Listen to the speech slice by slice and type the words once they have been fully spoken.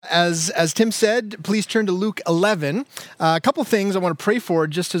As Tim said, please turn to Luke 11. A couple things I want to pray for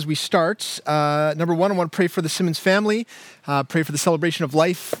just as we start. Number one, I want to pray for the Simmons family, pray for the celebration of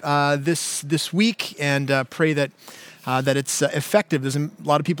life this week, and pray that it's effective. There's a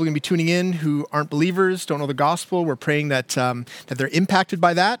lot of people going to be tuning in who aren't believers, don't know the gospel. We're praying that they're impacted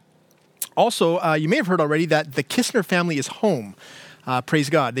by that. Also, you may have heard already that the Kistner family is home. Praise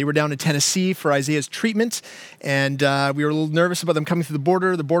God. They were down in Tennessee for Isaiah's treatment, and we were a little nervous about them coming through the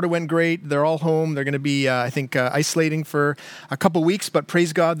border. The border went great. They're all home. They're going to be, isolating for a couple weeks, but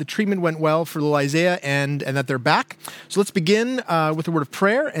praise God, the treatment went well for little Isaiah, and that they're back. So let's begin with a word of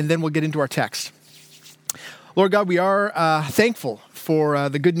prayer, and then we'll get into our text. Lord God, we are thankful for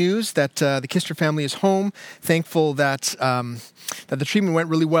the good news that the Kistner family is home. Thankful that the treatment went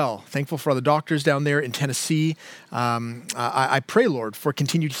really well. Thankful for all the doctors down there in Tennessee. I pray, Lord, for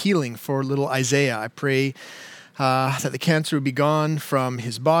continued healing for little Isaiah. I pray that the cancer would be gone from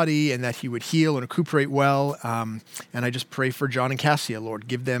his body and that he would heal and recuperate well. And I just pray for John and Cassia, Lord.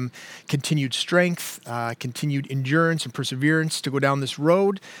 Give them continued strength, continued endurance and perseverance to go down this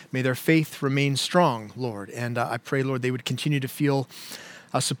road. May their faith remain strong, Lord. And I pray, Lord, they would continue to feel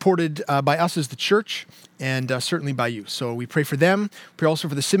supported by us as the church, and certainly by you. So we pray for them. Pray also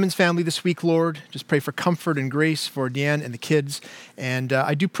for the Simmons family this week, Lord. Just pray for comfort and grace for Deanne and the kids. And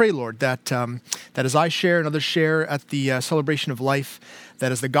I do pray, Lord, that as I share and others share at the celebration of life,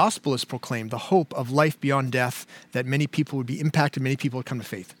 that as the gospel is proclaimed, the hope of life beyond death, that many people would be impacted, many people would come to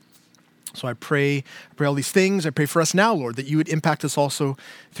faith. So I pray all these things. I pray for us now, Lord, that you would impact us also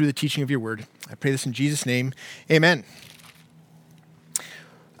through the teaching of your word. I pray this in Jesus' name. Amen.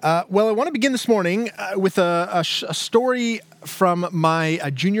 Well, I want to begin this morning with a story from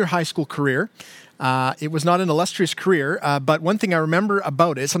my junior high school career. It was not an illustrious career, but one thing I remember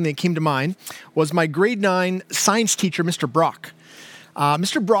about it, something that came to mind, was my grade 9 science teacher, Mr. Brock.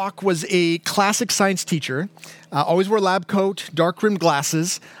 Mr. Brock was a classic science teacher, always wore a lab coat, dark-rimmed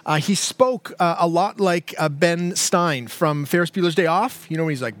glasses. He spoke a lot like Ben Stein from Ferris Bueller's Day Off. You know,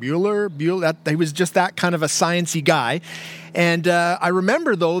 when he's like, Bueller, he was just that kind of a sciencey guy. And I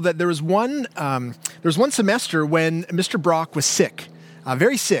remember, though, that there was one semester when Mr. Brock was sick.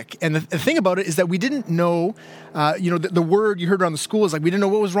 Very sick. And the thing about it is that we didn't know, the word you heard around the school is like, we didn't know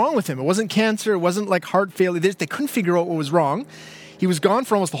what was wrong with him. It wasn't cancer. It wasn't like heart failure. They couldn't figure out what was wrong. He was gone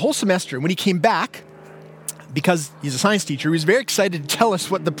for almost the whole semester. And when he came back, because he's a science teacher, he was very excited to tell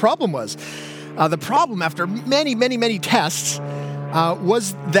us what the problem was. The problem, after many, many, many tests,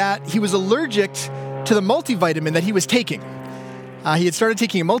 was that he was allergic to the multivitamin that he was taking. He had started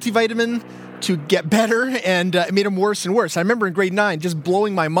taking a multivitamin to get better, and it made him worse and worse. I remember in grade 9 just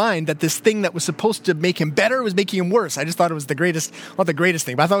blowing my mind that this thing that was supposed to make him better was making him worse. I just thought it was not the greatest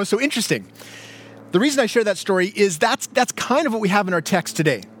thing, but I thought it was so interesting. The reason I share that story is that's kind of what we have in our text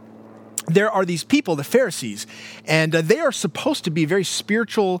today. There are these people, the Pharisees, and they are supposed to be very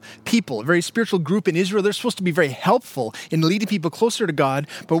spiritual people, a very spiritual group in Israel. They're supposed to be very helpful in leading people closer to God.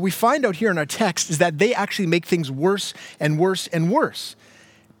 But what we find out here in our text is that they actually make things worse and worse and worse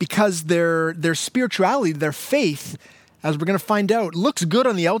because their spirituality, their faith, as we're going to find out, looks good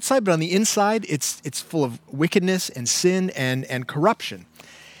on the outside, but on the inside, it's full of wickedness and sin and corruption.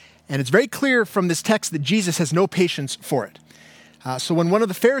 And it's very clear from this text that Jesus has no patience for it. So when one of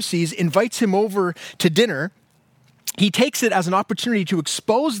the Pharisees invites him over to dinner, he takes it as an opportunity to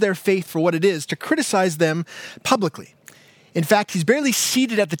expose their faith for what it is, to criticize them publicly. In fact, he's barely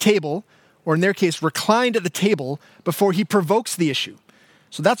seated at the table, or in their case, reclined at the table, before he provokes the issue.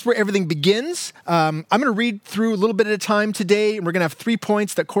 So that's where everything begins. I'm going to read through a little bit at a time today, and we're going to have 3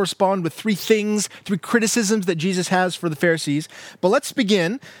 points that correspond with 3 criticisms that Jesus has for the Pharisees. But let's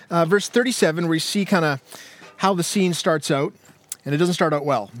begin, verse 37, where you see kind of how the scene starts out, and it doesn't start out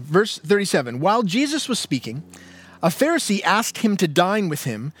well. Verse 37, while Jesus was speaking, a Pharisee asked him to dine with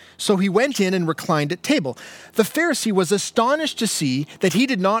him, so he went in and reclined at table. The Pharisee was astonished to see that he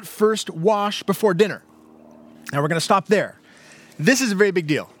did not first wash before dinner. Now we're going to stop there. This is a very big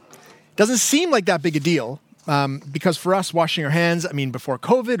deal. It doesn't seem like that big a deal because for us, washing our hands, before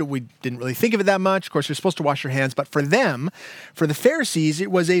COVID, we didn't really think of it that much. Of course, you're supposed to wash your hands. But for them, for the Pharisees,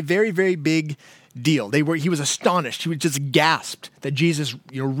 it was a very, very big deal. He was astonished. He was just gasped that Jesus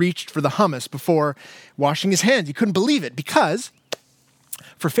reached for the hummus before washing his hands. He couldn't believe it because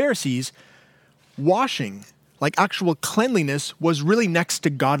for Pharisees, washing, like actual cleanliness, was really next to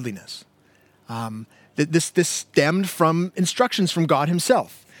godliness. This stemmed from instructions from God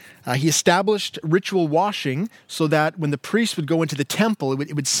himself. He established ritual washing so that when the priests would go into the temple,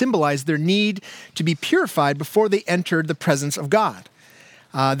 it would symbolize their need to be purified before they entered the presence of God.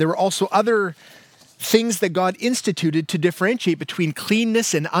 There were also other things that God instituted to differentiate between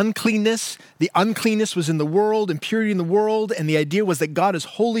cleanness and uncleanness. The uncleanness was in the world, impurity in the world, and the idea was that God is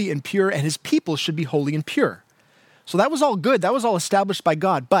holy and pure, and his people should be holy and pure. So that was all good. That was all established by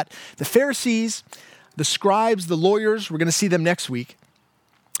God. But the Pharisees, the scribes, the lawyers, we're going to see them next week,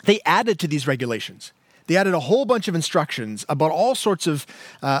 they added to these regulations. They added a whole bunch of instructions about all sorts of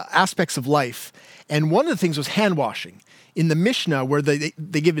aspects of life. And one of the things was hand washing. In the Mishnah, where they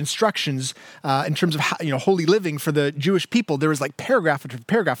give instructions in terms of how, holy living for the Jewish people, there was like paragraph after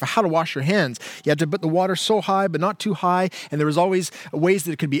paragraph of how to wash your hands. You had to put the water so high, but not too high. And there was always ways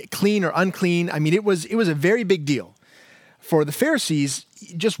that it could be clean or unclean. I mean, it was a very big deal. For the Pharisees,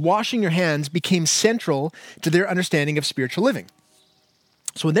 just washing your hands became central to their understanding of spiritual living.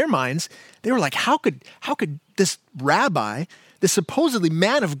 So in their minds, they were like, how could this rabbi, this supposedly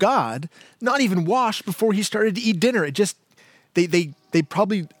man of God, not even wash before he started to eat dinner? It just, they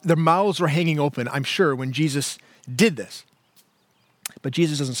probably, their mouths were hanging open, I'm sure, when Jesus did this. But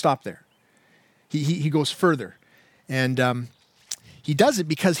Jesus doesn't stop there. He goes further. And he does it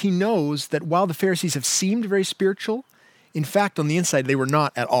because he knows that while the Pharisees have seemed very spiritual, in fact, on the inside, they were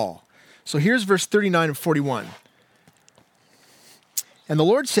not at all. So here's verse 39 and 41. And the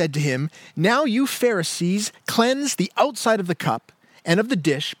Lord said to him, "Now you Pharisees cleanse the outside of the cup and of the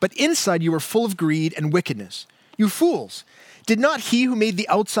dish, but inside you are full of greed and wickedness. You fools, did not he who made the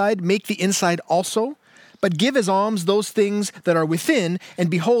outside make the inside also? But give as alms those things that are within, and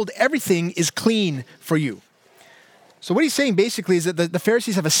behold, everything is clean for you." So what he's saying basically is that the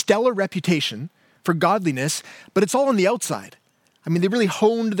Pharisees have a stellar reputation for godliness, but it's all on the outside. I mean, they really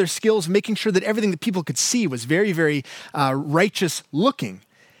honed their skills, making sure that everything that people could see was very, very righteous looking.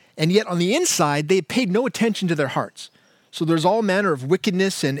 And yet on the inside, they paid no attention to their hearts. So there's all manner of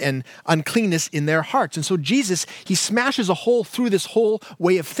wickedness and uncleanness in their hearts. And so Jesus, he smashes a hole through this whole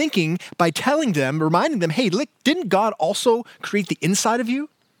way of thinking by telling them, reminding them, hey, look, didn't God also create the inside of you?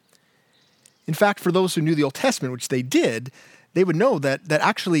 In fact, for those who knew the Old Testament, which they did, they would know that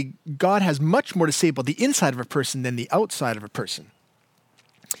actually God has much more to say about the inside of a person than the outside of a person.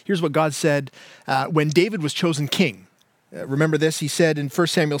 Here's what God said when David was chosen king. Remember this? He said in 1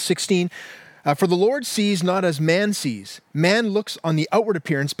 Samuel 16, "For the Lord sees not as man sees. Man looks on the outward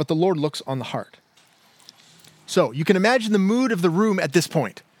appearance, but the Lord looks on the heart." So you can imagine the mood of the room at this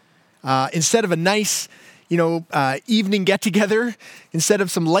point. Instead of a nice evening get-together, instead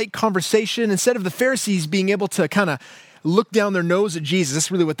of some light conversation, instead of the Pharisees being able to kind of look down their nose at Jesus,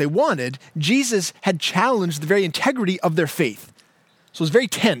 that's really what they wanted, Jesus had challenged the very integrity of their faith. So it was very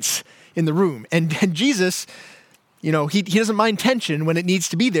tense in the room. And Jesus, he doesn't mind tension when it needs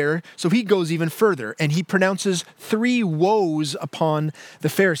to be there, so he goes even further, and he pronounces 3 woes upon the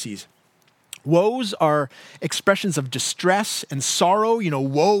Pharisees. Woes are expressions of distress and sorrow.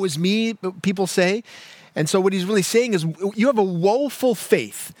 Woe is me, people say. And so what he's really saying is, you have a woeful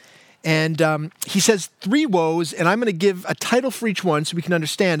faith. And he says 3 woes, and I'm going to give a title for each one so we can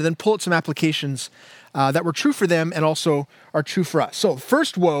understand, and then pull out some applications that were true for them and also are true for us. So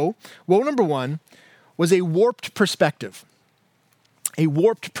first woe number 1, was a warped perspective. A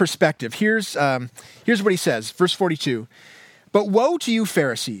warped perspective. Here's what he says, verse 42. "But woe to you,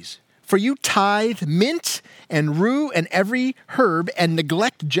 Pharisees, for you tithe mint and rue and every herb and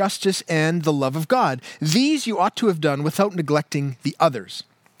neglect justice and the love of God. These you ought to have done without neglecting the others."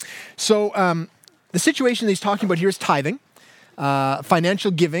 So the situation that he's talking about here is tithing,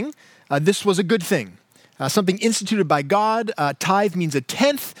 financial giving. This was a good thing. Something instituted by God. Tithe means a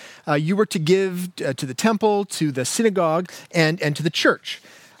tenth. You were to give to the temple, to the synagogue, and to the church.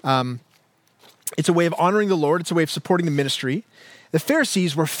 It's a way of honoring the Lord. It's a way of supporting the ministry. The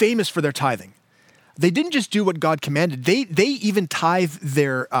Pharisees were famous for their tithing. They didn't just do what God commanded. They even tithe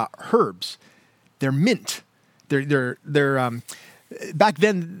their herbs, their mint, their back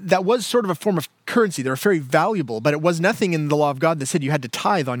then, that was sort of a form of currency. They were very valuable, but it was nothing in the law of God that said you had to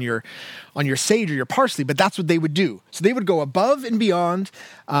tithe on your sage or your parsley, but that's what they would do. So they would go above and beyond.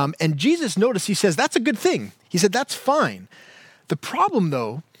 And Jesus noticed, he says, that's a good thing. He said, that's fine. The problem,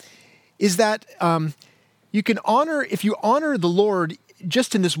 though, is that if you honor the Lord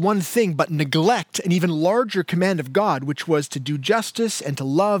just in this one thing, but neglect an even larger command of God, which was to do justice and to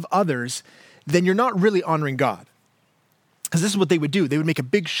love others, then you're not really honoring God. Because this is what they would do. They would make a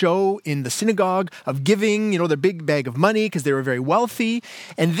big show in the synagogue of giving, their big bag of money because they were very wealthy.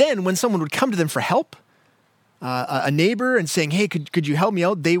 And then when someone would come to them for help, a neighbor, and saying, hey, could you help me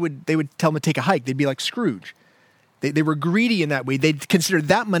out? They would tell them to take a hike. They'd be like Scrooge. They were greedy in that way. They'd consider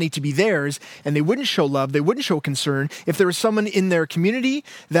that money to be theirs, and they wouldn't show love. They wouldn't show concern. If there was someone in their community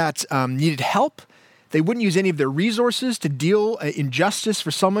that needed help, they wouldn't use any of their resources to deal in justice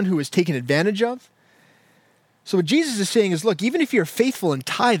for someone who was taken advantage of. So what Jesus is saying is, look, even if you're faithful in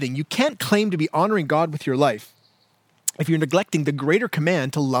tithing, you can't claim to be honoring God with your life if you're neglecting the greater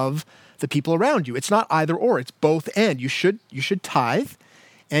command to love the people around you. It's not either or, it's both and. You should tithe,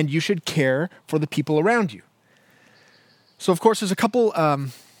 and you should care for the people around you. So of course, there's a couple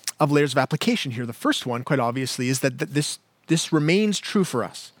of layers of application here. The first one, quite obviously, is that this remains true for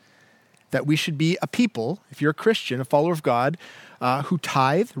us, that we should be a people, if you're a Christian, a follower of God, who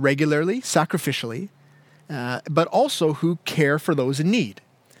tithe regularly, sacrificially, but also who care for those in need.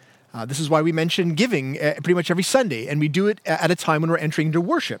 This is why we mention giving pretty much every Sunday, and we do it at a time when we're entering into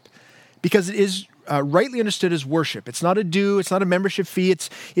worship, because it is rightly understood as worship. It's not a due, it's not a membership fee,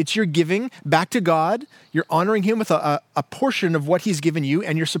 it's your giving back to God. You're honoring him with a portion of what he's given you,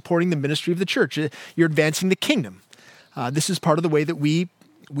 and you're supporting the ministry of the church. You're advancing the kingdom. This is part of the way that we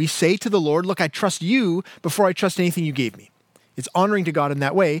say to the Lord, look, I trust you before I trust anything you gave me. It's honoring to God in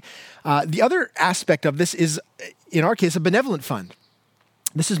that way. The other aspect of this is, in our case, a benevolent fund.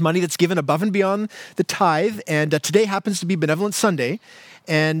 This is money that's given above and beyond the tithe, and today happens to be Benevolent Sunday,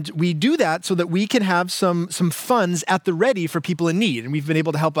 and we do that so that we can have some funds at the ready for people in need, and we've been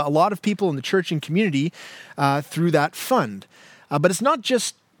able to help a lot of people in the church and community through that fund. But it's not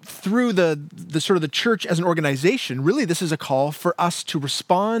just through the sort of the church as an organization. Really, this is a call for us to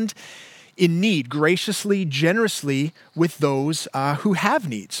respond in need graciously, generously with those who have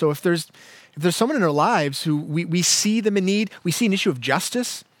need. So if there's someone in our lives who we see them in need, we see an issue of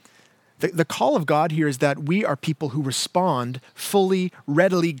justice, the call of God here is that we are people who respond fully,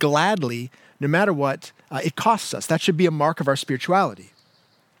 readily, gladly, no matter what it costs us. That should be a mark of our spirituality.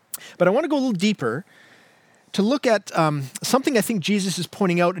 But I want to go a little deeper to look at something I think Jesus is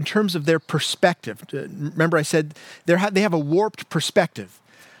pointing out in terms of their perspective. Remember I said they have a warped perspective.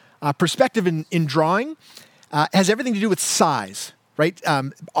 Perspective in drawing has everything to do with size, right?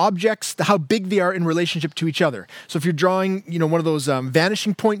 Objects, how big they are in relationship to each other. So if you're drawing, one of those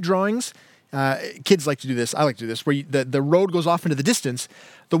vanishing point drawings, kids like to do this, I like to do this, where the road goes off into the distance.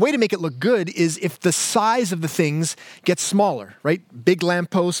 The way to make it look good is if the size of the things gets smaller, right? Big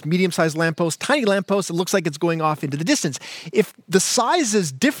lamppost, medium-sized lamppost, tiny lamppost, it looks like it's going off into the distance. If the size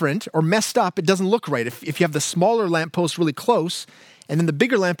is different or messed up, it doesn't look right. If you have the smaller lamppost really close, and then the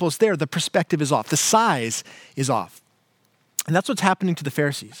bigger lamppost there, the perspective is off. The size is off. And that's what's happening to the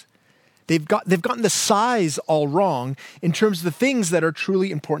Pharisees. They've gotten the size all wrong in terms of the things that are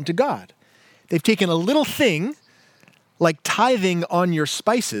truly important to God. They've taken a little thing, like tithing on your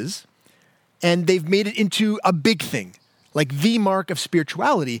spices, and they've made it into a big thing, like the mark of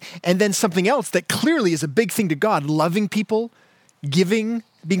spirituality, and then something else that clearly is a big thing to God, loving people, giving,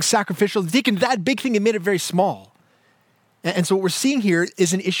 being sacrificial. They've taken that big thing and made it very small. And so what we're seeing here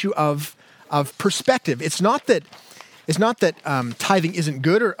is an issue of perspective. It's not that tithing isn't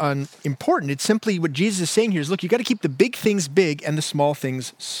good or unimportant. It's simply what Jesus is saying here is, look, you got to keep the big things big and the small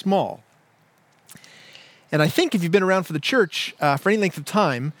things small. And I think if you've been around for the church for any length of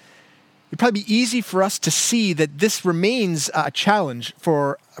time, it'd probably be easy for us to see that this remains a challenge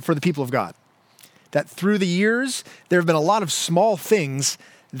for the people of God. That through the years, there have been a lot of small things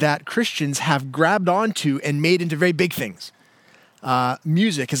that Christians have grabbed onto and made into very big things.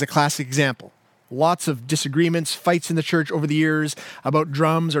 Music is a classic example. Lots of disagreements, fights in the church over the years about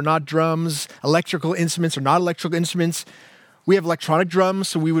drums or not drums, electrical instruments or not electrical instruments. We have electronic drums,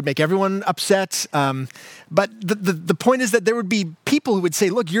 so we would make everyone upset. But the point is that there would be people who would say,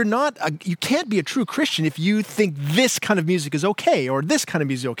 look, you can't be a true Christian if you think this kind of music is okay or this kind of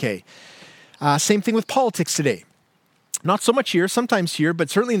music is okay. Same thing with politics today. Not so much here, sometimes here,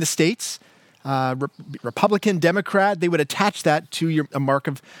 but certainly in the States, Republican, Democrat, they would attach that to a mark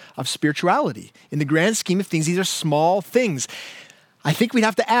of spirituality. In the grand scheme of things, these are small things. I think we'd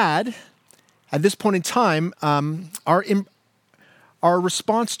have to add, at this point in time, our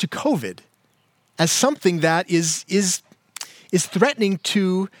response to COVID as something that is threatening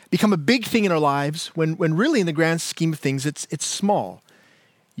to become a big thing in our lives when really in the grand scheme of things, it's small.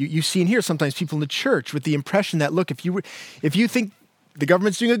 You see and hear sometimes people in the church with the impression that, look, if you think the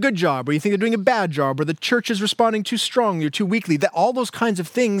government's doing a good job, or you think they're doing a bad job, or the church is responding too strongly or too weakly, that all those kinds of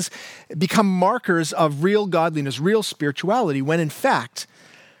things become markers of real godliness, real spirituality, when in fact,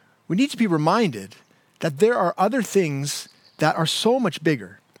 we need to be reminded that there are other things that are so much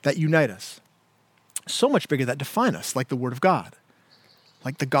bigger that unite us, so much bigger that define us, like the Word of God,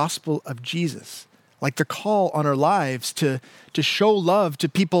 like the gospel of Jesus, like the call on our lives to show love to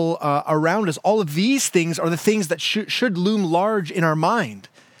people around us. All of these things are the things that should loom large in our mind.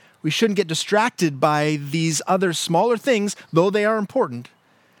 We shouldn't get distracted by these other smaller things, though they are important.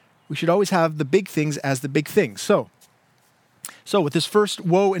 We should always have the big things as the big things. So with this first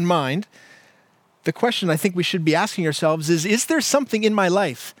woe in mind, the question I think we should be asking ourselves is there something in my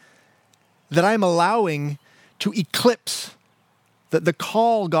life that I'm allowing to eclipse the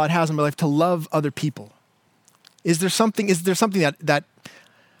call God has in my life to love other people? Is there something that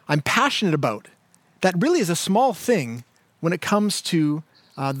I'm passionate about that really is a small thing when it comes to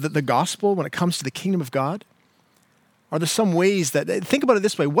the gospel, when it comes to the kingdom of God? Are there some ways that, think about it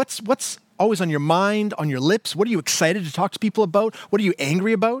this way, what's always on your mind, on your lips? What are you excited to talk to people about? What are you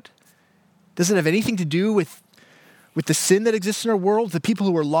angry about? Does it have anything to do with the sin that exists in our world, the people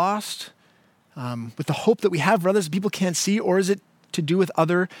who are lost, with the hope that we have for others that people can't see? Or is it to do with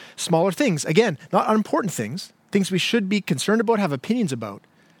other smaller things? Again, not unimportant things we should be concerned about, have opinions about.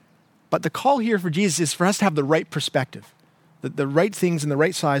 But the call here for Jesus is for us to have the right perspective, the right things in the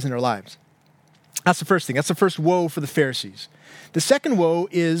right size in our lives. That's the first thing. That's the first woe for the Pharisees. The second woe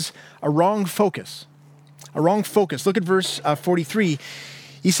is a wrong focus. A wrong focus. Look at verse 43.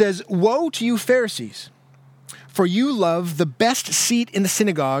 He says, "Woe to you, Pharisees, for you love the best seat in the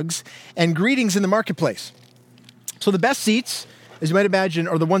synagogues and greetings in the marketplace." So the best seats, as you might imagine,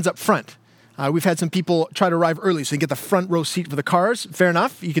 are the ones up front. We've had some people try to arrive early so they get the front row seat for the cars. Fair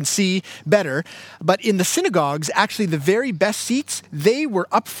enough, you can see better. But in the synagogues, actually the very best seats, they were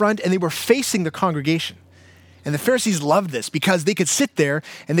up front and they were facing the congregation. And the Pharisees loved this because they could sit there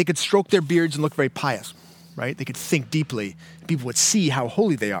and they could stroke their beards and look very pious, right? They could think deeply. People would see how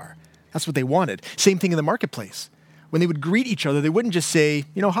holy they are. That's what they wanted. Same thing in the marketplace. When they would greet each other, they wouldn't just say,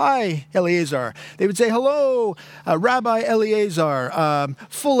 "Hi, Eleazar." They would say, "Hello, Rabbi Eleazar,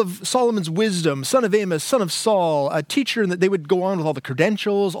 full of Solomon's wisdom, son of Amos, son of Saul, a teacher." And they would go on with all the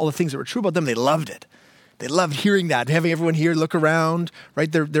credentials, all the things that were true about them. They loved it. They loved hearing that, having everyone here look around,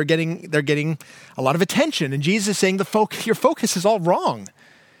 right? They're getting a lot of attention. And Jesus is saying, your focus is all wrong.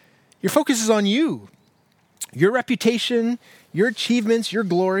 Your focus is on you, your reputation, your achievements, your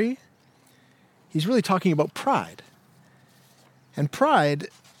glory. He's really talking about pride. And pride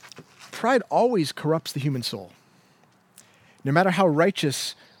always corrupts the human soul, no matter how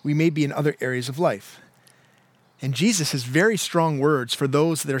righteous we may be in other areas of life. And Jesus has very strong words for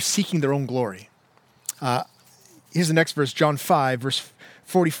those that are seeking their own glory. Here's the next verse, John 5, verse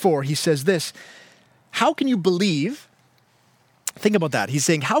 44. He says this, "How can you believe?" Think about that. He's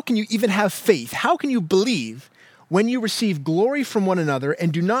saying, how can you even have faith? How can you believe when you receive glory from one another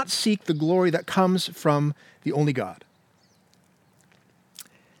and do not seek the glory that comes from the only God?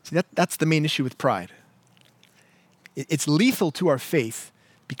 See, that's the main issue with pride. It's lethal to our faith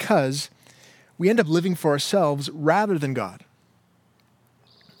because we end up living for ourselves rather than God.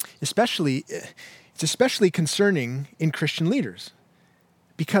 It's especially concerning in Christian leaders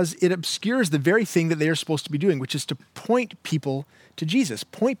because it obscures the very thing that they are supposed to be doing, which is to point people to Jesus,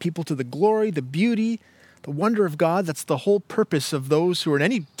 point people to the glory, the beauty, the wonder of God. That's the whole purpose of those who are in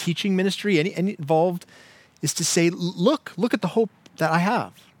any teaching ministry, any involved, is to say, look at the hope that I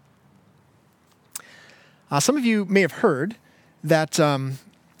have. Some of you may have heard that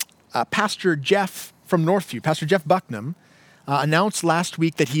Pastor Jeff from Northview, Pastor Jeff Bucknam, announced last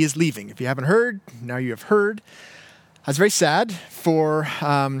week that he is leaving. If you haven't heard, now you have heard. That's very sad for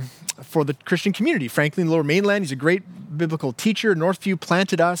the Christian community. Frankly, in the Lower Mainland, he's a great biblical teacher. Northview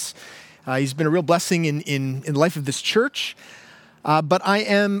planted us. He's been a real blessing in the life of this church. But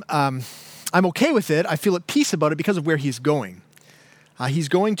I'm okay with it. I feel at peace about it because of where he's going. He's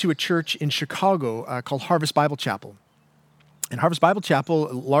going to a church in Chicago called Harvest Bible Chapel. And Harvest Bible Chapel,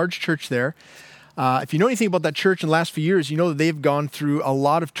 a large church there. If you know anything about that church in the last few years, you know that they've gone through a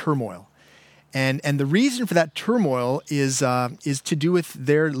lot of turmoil. And the reason for that turmoil is to do with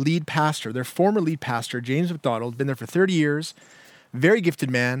their lead pastor, their former lead pastor, James McDonald, been there for 30 years, very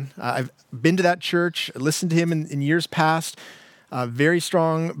gifted man. I've been to that church, listened to him in years past, very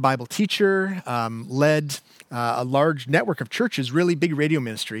strong Bible teacher, led a large network of churches, really big radio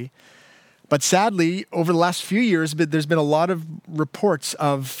ministry. But sadly, over the last few years, there's been a lot of reports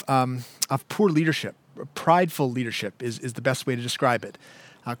of poor leadership. Prideful leadership is the best way to describe it.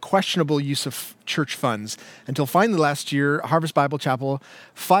 Questionable use of church funds, until finally last year, Harvest Bible Chapel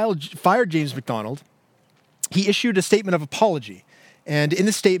fired James McDonald. He issued a statement of apology. And in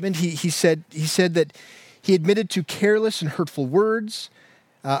the statement, he said that he admitted to careless and hurtful words,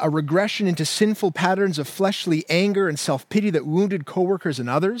 a regression into sinful patterns of fleshly anger and self-pity that wounded coworkers and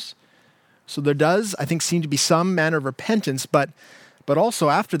others. So there does, I think, seem to be some manner of repentance, but also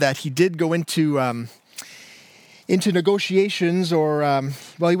after that, he did go into negotiations, or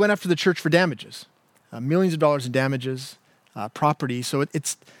he went after the church for damages, millions of dollars in damages, property. So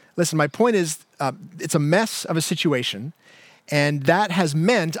listen, my point is, it's a mess of a situation, and that has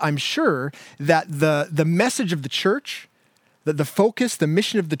meant, I'm sure, that the message of the church, The focus, the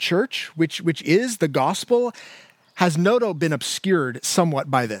mission of the church, which is the gospel, has no doubt been obscured somewhat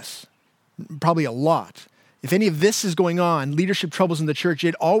by this. Probably a lot. If any of this is going on, leadership troubles in the church,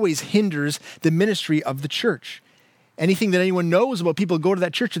 it always hinders the ministry of the church. Anything that anyone knows about people who go to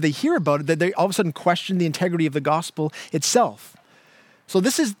that church, if they hear about it, that they all of a sudden question the integrity of the gospel itself. So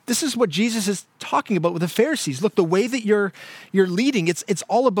this is what Jesus is talking about with the Pharisees. Look, the way that you're leading, it's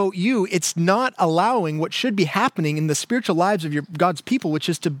all about you. It's not allowing what should be happening in the spiritual lives of God's people, which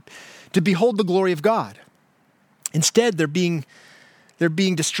is to behold the glory of God. Instead, they're being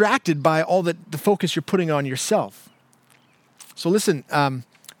distracted by all the focus you're putting on yourself. So listen,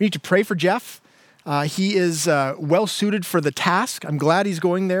 we need to pray for Jeff. He is well suited for the task. I'm glad he's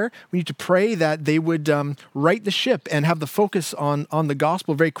going there. We need to pray that they would right the ship and have the focus on the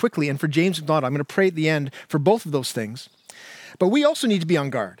gospel very quickly. And for James McNaught, I'm going to pray at the end for both of those things. But we also need to be on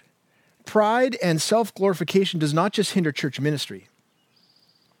guard. Pride and self-glorification does not just hinder church ministry.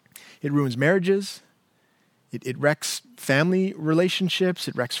 It ruins marriages. It wrecks family relationships.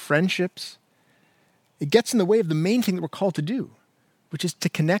 It wrecks friendships. It gets in the way of the main thing that we're called to do, which is to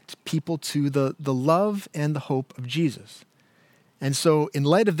connect people to the love and the hope of Jesus. And so in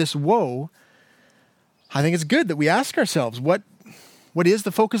light of this woe, I think it's good that we ask ourselves, what is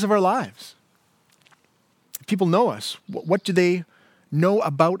the focus of our lives? If people know us, what do they know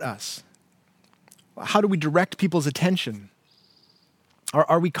about us? How do we direct people's attention?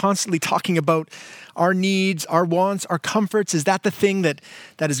 Are we constantly talking about our needs, our wants, our comforts? Is that the thing that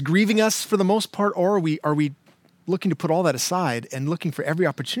is grieving us for the most part? Or are we looking to put all that aside and looking for every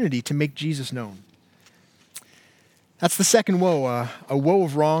opportunity to make Jesus known? That's the second woe, a woe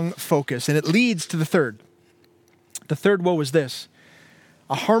of wrong focus. And it leads to the third. The third woe is this: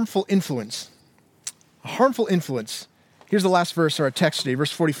 a harmful influence. A harmful influence. Here's the last verse of our text today,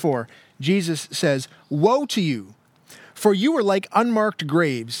 verse 44. Jesus says, "Woe to you, for you are like unmarked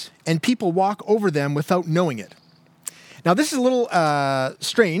graves, and people walk over them without knowing it." Now, this is a little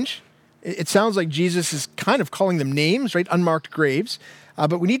strange. It sounds like Jesus is kind of calling them names, right? Unmarked graves.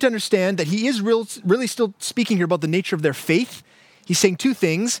 But we need to understand that he is really still speaking here about the nature of their faith. He's saying two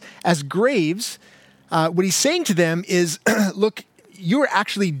things. As graves, what he's saying to them is, look, you are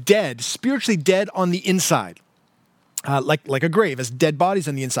actually dead, spiritually dead on the inside. Like a grave, as dead bodies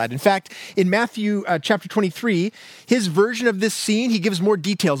on the inside. In fact, in Matthew chapter 23, his version of this scene, he gives more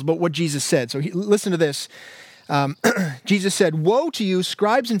details about what Jesus said. So listen to this. Jesus said, "Woe to you,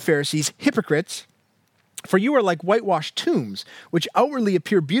 scribes and Pharisees, hypocrites, for you are like whitewashed tombs, which outwardly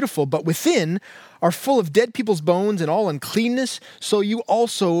appear beautiful, but within are full of dead people's bones and all uncleanness. So you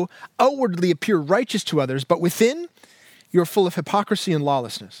also outwardly appear righteous to others, but within you are full of hypocrisy and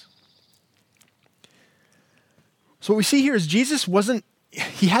lawlessness." So what we see here is Jesus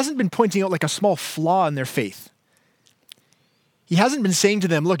he hasn't been pointing out like a small flaw in their faith. He hasn't been saying to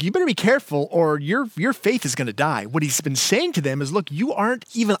them, look, you better be careful or your faith is going to die. What he's been saying to them is, look, you aren't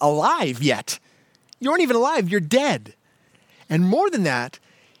even alive yet. You aren't even alive. You're dead. And more than that,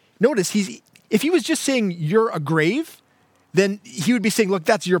 notice if he was just saying you're a grave, then he would be saying, look,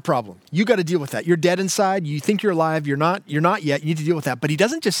 that's your problem. You got to deal with that. You're dead inside. You think you're alive. You're not yet. You need to deal with that. But he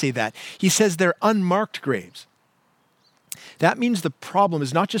doesn't just say that. He says they're unmarked graves. That means the problem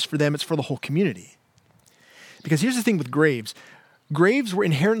is not just for them, it's for the whole community. Because here's the thing with graves. Graves were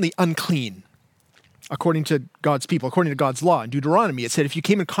inherently unclean, according to God's people, according to God's law. In Deuteronomy, it said if you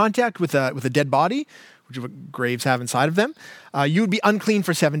came in contact with a dead body, which is what graves have inside of them, you would be unclean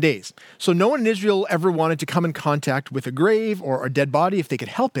for 7 days. So no one in Israel ever wanted to come in contact with a grave or a dead body if they could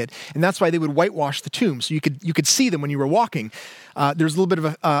help it, and that's why they would whitewash the tomb, so you could see them when you were walking. There's a little bit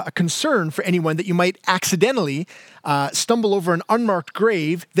of a concern for anyone that you might accidentally stumble over an unmarked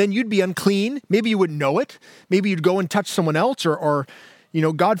grave, then you'd be unclean. Maybe you wouldn't know it. Maybe you'd go and touch someone else or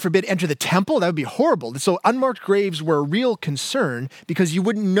God forbid, enter the temple. That would be horrible. So unmarked graves were a real concern because you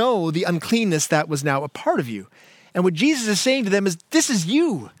wouldn't know the uncleanness that was now a part of you. And what Jesus is saying to them is, this is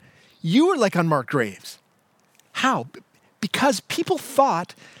you. You are like unmarked graves. How? Because people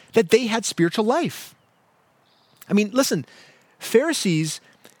thought that they had spiritual life. I mean, listen, Pharisees,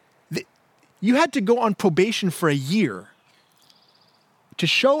 you had to go on probation for a year to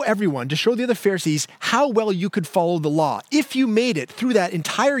show the other Pharisees how well you could follow the law. If you made it through that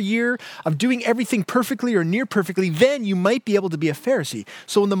entire year of doing everything perfectly or near perfectly, then you might be able to be a Pharisee.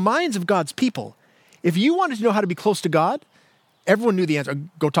 So in the minds of God's people, if you wanted to know how to be close to God, everyone knew the answer.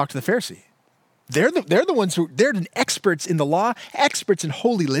 Go talk to the Pharisee. They're the ones they're the experts in the law, experts in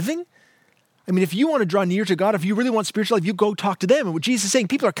holy living. I mean, if you want to draw near to God, if you really want spiritual life, you go talk to them. And what Jesus is saying,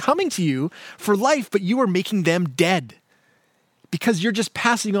 people are coming to you for life, but you are making them dead. Because you're just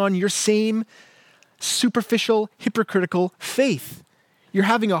passing on your same superficial, hypocritical faith. You're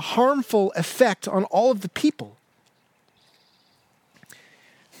having a harmful effect on all of the people.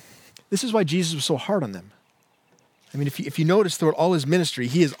 This is why Jesus was so hard on them. I mean, if you notice throughout all his ministry,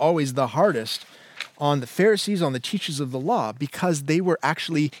 he is always the hardest on the Pharisees, on the teachers of the law, because they were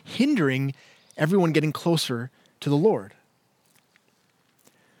actually hindering everyone getting closer to the Lord.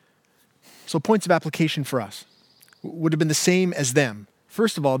 So points of application for us would have been the same as them.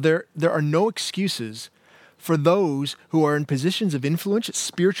 First of all, there are no excuses for those who are in positions of influence,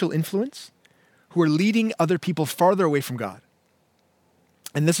 spiritual influence, who are leading other people farther away from God.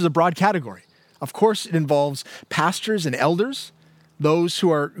 And this is a broad category. Of course, it involves pastors and elders, those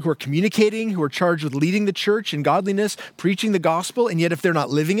who are communicating, who are charged with leading the church in godliness, preaching the gospel, and yet if they're not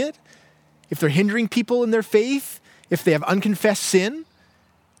living it, if they're hindering people in their faith, if they have unconfessed sin,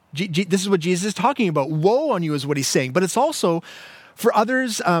 this is what Jesus is talking about. Woe on you is what he's saying. But it's also for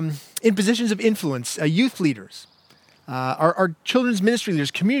others in positions of influence, youth leaders, our children's ministry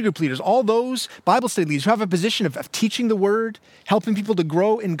leaders, community group leaders, all those Bible study leaders who have a position of teaching the word, helping people to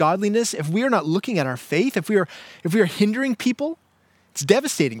grow in godliness. If we are not looking at our faith, if we are hindering people, it's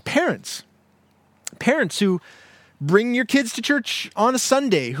devastating. Parents who bring your kids to church on a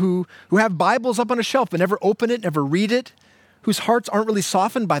Sunday, who have Bibles up on a shelf but never open it, never read it, whose hearts aren't really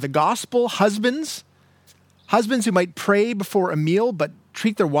softened by the gospel. Husbands who might pray before a meal but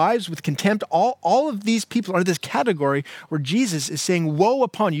treat their wives with contempt. All of these people are in this category where Jesus is saying, woe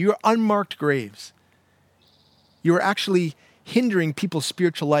upon you, you're unmarked graves. You are actually hindering people's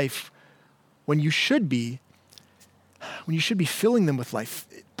spiritual life when you should be filling them with life,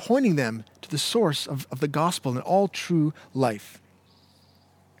 pointing them to the source of the gospel and all true life.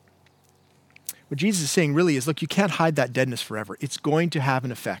 What Jesus is saying really is, look, you can't hide that deadness forever. It's going to have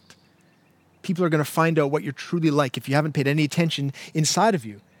an effect. People are going to find out what you're truly like if you haven't paid any attention inside of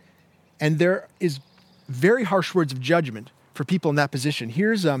you. And there is very harsh words of judgment for people in that position.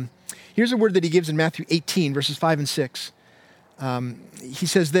 Here's a word that he gives in Matthew 18, verses 5 and 6. He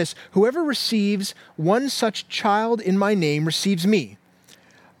says this, whoever receives one such child in my name receives me.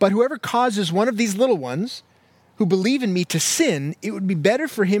 But whoever causes one of these little ones who believe in me to sin, it would be better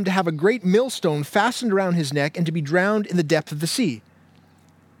for him to have a great millstone fastened around his neck and to be drowned in the depth of the sea.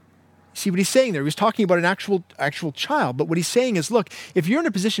 See what he's saying there? He was talking about an actual child, but what he's saying is, look, if you're in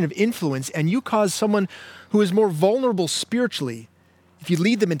a position of influence and you cause someone who is more vulnerable spiritually, if you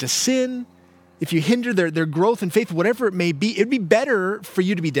lead them into sin, if you hinder their growth in faith, whatever it may be, it'd be better for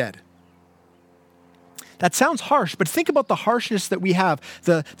you to be dead. That sounds harsh, but think about the harshness that we have,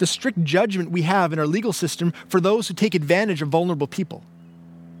 the strict judgment we have in our legal system for those who take advantage of vulnerable people.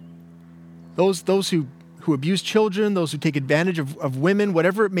 Those who abuse children, those who take advantage of women,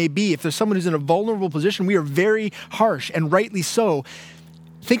 whatever it may be. If there's someone who's in a vulnerable position, we are very harsh, and rightly so.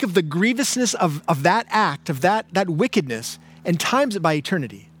 Think of the grievousness of that act, of that wickedness, and times it by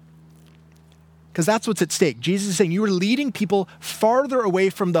eternity. Because that's what's at stake. Jesus is saying you are leading people farther away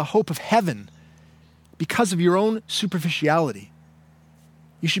from the hope of heaven because of your own superficiality.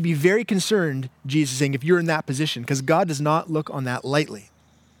 You should be very concerned, Jesus is saying, if you're in that position, because God does not look on that lightly.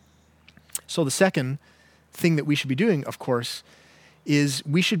 So the second thing that we should be doing, of course, is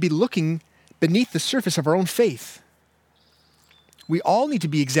we should be looking beneath the surface of our own faith. We all need to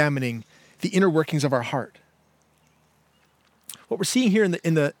be examining the inner workings of our heart. What we're seeing here in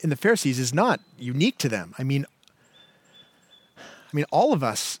the Pharisees is not unique to them. I mean, all of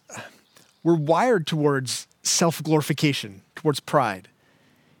us, we're wired towards self-glorification, towards pride.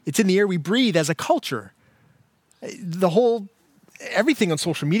 It's in the air we breathe as a culture. Everything on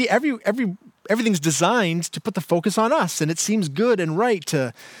social media, everything's designed to put the focus on us, and it seems good and right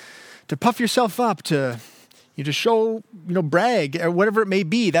to puff yourself up, to show, brag, or whatever it may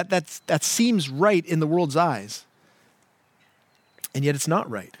be. That seems right in the world's eyes, and yet it's not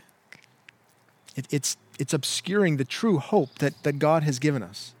right. It's obscuring the true hope that God has given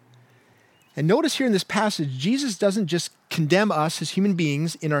us. And notice here in this passage, Jesus doesn't just condemn us as human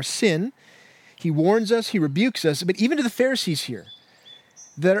beings in our sin. He warns us, he rebukes us, but even to the Pharisees here,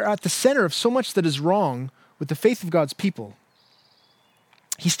 that are at the center of so much that is wrong with the faith of God's people,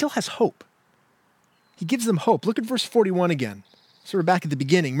 he still has hope. He gives them hope. Look at verse 41 again. So we're back at the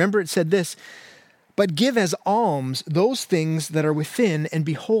beginning. Remember it said this, but give as alms those things that are within, and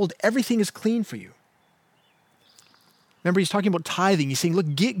behold, everything is clean for you. Remember, he's talking about tithing. He's saying,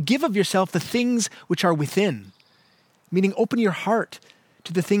 look, give of yourself the things which are within, meaning open your heart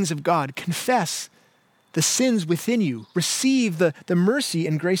to the things of God. Confess the sins within you. Receive the mercy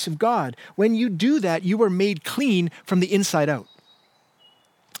and grace of God. When you do that, you are made clean from the inside out.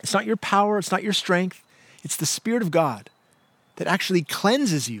 It's not your power. It's not your strength. It's the Spirit of God that actually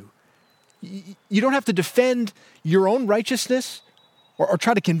cleanses you You don't have to defend your own righteousness or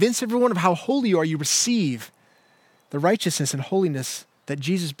try to convince everyone of how holy you are. You receive the righteousness and holiness that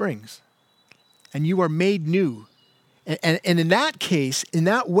Jesus brings. And you are made new. And in that case, in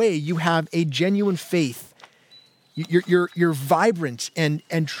that way, you have a genuine faith. You're vibrant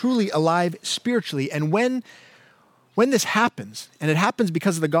and truly alive spiritually. And when this happens, and it happens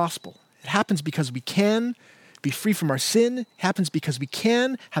because of the gospel, it happens because we can be free from our sin, it happens because we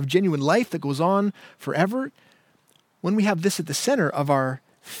can have genuine life that goes on forever. When we have this at the center of our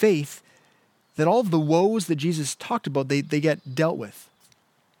faith, that all of the woes that Jesus talked about, they get dealt with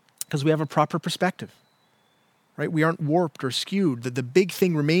because we have a proper perspective, right? We aren't warped or skewed. The big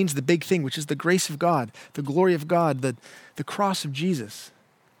thing remains the big thing, which is the grace of God, the glory of God, the cross of Jesus.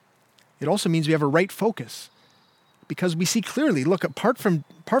 It also means we have a right focus because we see clearly, look, apart from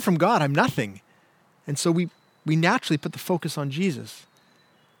God, I'm nothing. And so we naturally put the focus on Jesus.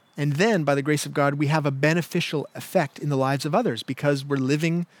 And then, by the grace of God, we have a beneficial effect in the lives of others because we're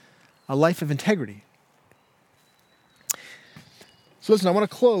living a life of integrity. So listen, I want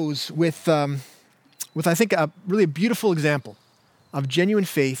to close with I think, a really beautiful example of genuine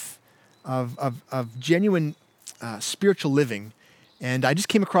faith, of genuine spiritual living. And I just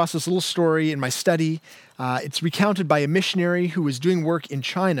came across this little story in my study. It's recounted by a missionary who was doing work in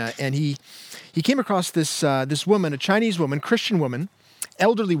China, and he came across this woman, a Chinese woman, Christian woman,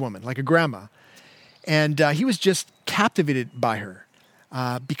 elderly woman, like a grandma. And he was just captivated by her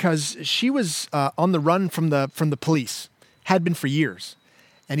because she was on the run from the police, had been for years.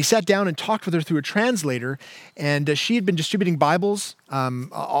 And he sat down and talked with her through a translator, and she had been distributing Bibles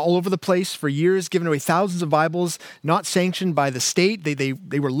all over the place for years, giving away thousands of Bibles, not sanctioned by the state.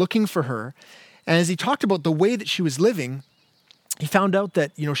 They were looking for her. And as he talked about the way that she was living, he found out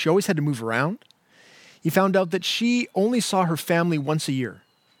that, she always had to move around. He found out that she only saw her family once a year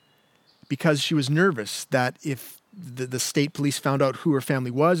because she was nervous that if the state police found out who her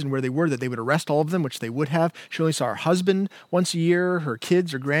family was and where they were, that they would arrest all of them, which they would have. She only saw her husband once a year, her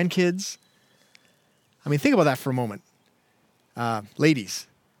kids or grandkids. I mean, think about that for a moment. Ladies,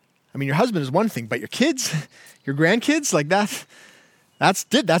 I mean, your husband is one thing, but your kids, your grandkids, like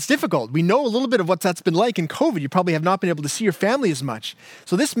that's difficult. We know a little bit of what that's been like in COVID. You probably have not been able to see your family as much.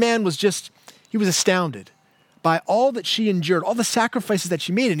 So this man was he was astounded by all that she endured, all the sacrifices that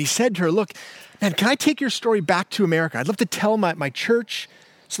she made. And he said to her, look, man, can I take your story back to America? I'd love to tell my church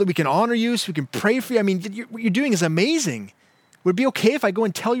so that we can honor you, so we can pray for you. I mean, what you're doing is amazing. Would it be okay if I go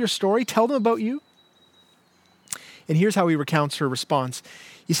and tell your story, tell them about you? And here's how he recounts her response.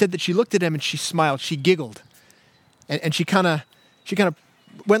 He said that she looked at him and she smiled, she giggled. And she kind of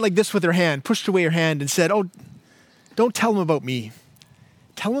went like this with her hand, pushed away her hand and said, oh, don't tell them about me.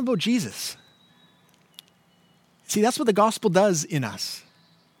 Tell them about Jesus. See, that's what the gospel does in us.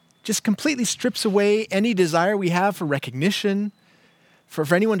 Just completely strips away any desire we have for recognition, for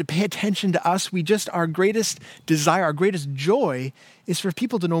anyone to pay attention to us. Our greatest desire, our greatest joy is for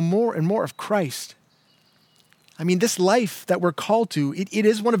people to know more and more of Christ. I mean, this life that we're called to, it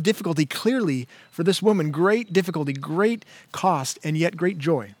is one of difficulty, clearly, for this woman. Great difficulty, great cost, and yet great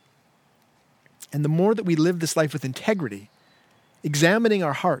joy. And the more that we live this life with integrity, examining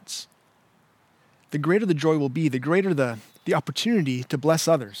our hearts, the greater the joy will be, the greater the opportunity to bless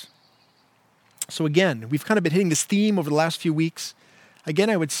others. So again, we've kind of been hitting this theme over the last few weeks. Again,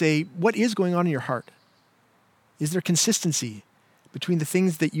 I would say, what is going on in your heart? Is there consistency between the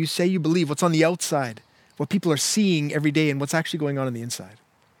things that you say you believe, what's on the outside, what people are seeing every day, and what's actually going on the inside?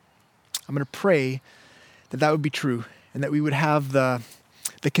 I'm going to pray that would be true, and that we would have the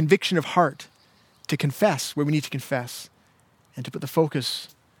conviction of heart to confess where we need to confess, and to put the focus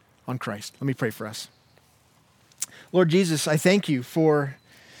on Christ. Let me pray for us. Lord Jesus, I thank you for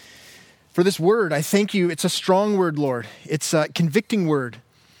this word. I thank you. It's a strong word, Lord. It's a convicting word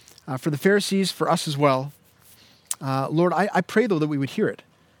for the Pharisees, for us as well. Lord, I pray, though, that we would hear it.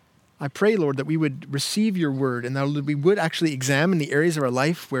 I pray, Lord, that we would receive your word and that we would actually examine the areas of our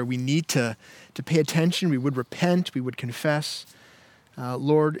life where we need to pay attention. We would repent. We would confess.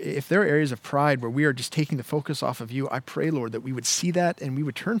 Lord, if there are areas of pride where we are just taking the focus off of you, I pray, Lord, that we would see that and we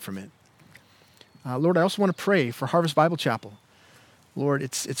would turn from it. Lord, I also want to pray for Harvest Bible Chapel. Lord,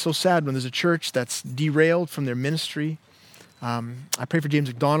 it's so sad when there's a church that's derailed from their ministry. I pray for James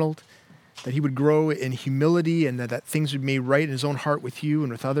McDonald, that he would grow in humility and that things would be made right in his own heart with you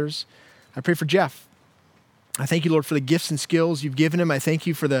and with others. I pray for Jeff. I thank you, Lord, for the gifts and skills you've given him. I thank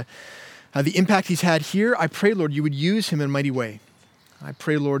you for the impact he's had here. I pray, Lord, you would use him in a mighty way. I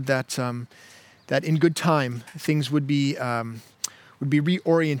pray, Lord, that in good time things would be would be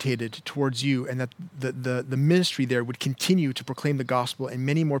reorientated towards you, and that the ministry there would continue to proclaim the gospel and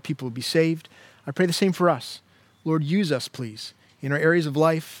many more people would be saved. I pray the same for us. Lord, use us, please, in our areas of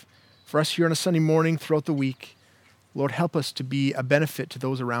life, for us here on a Sunday morning, throughout the week. Lord, help us to be a benefit to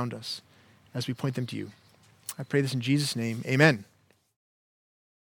those around us as we point them to you. I pray this in Jesus' name. Amen.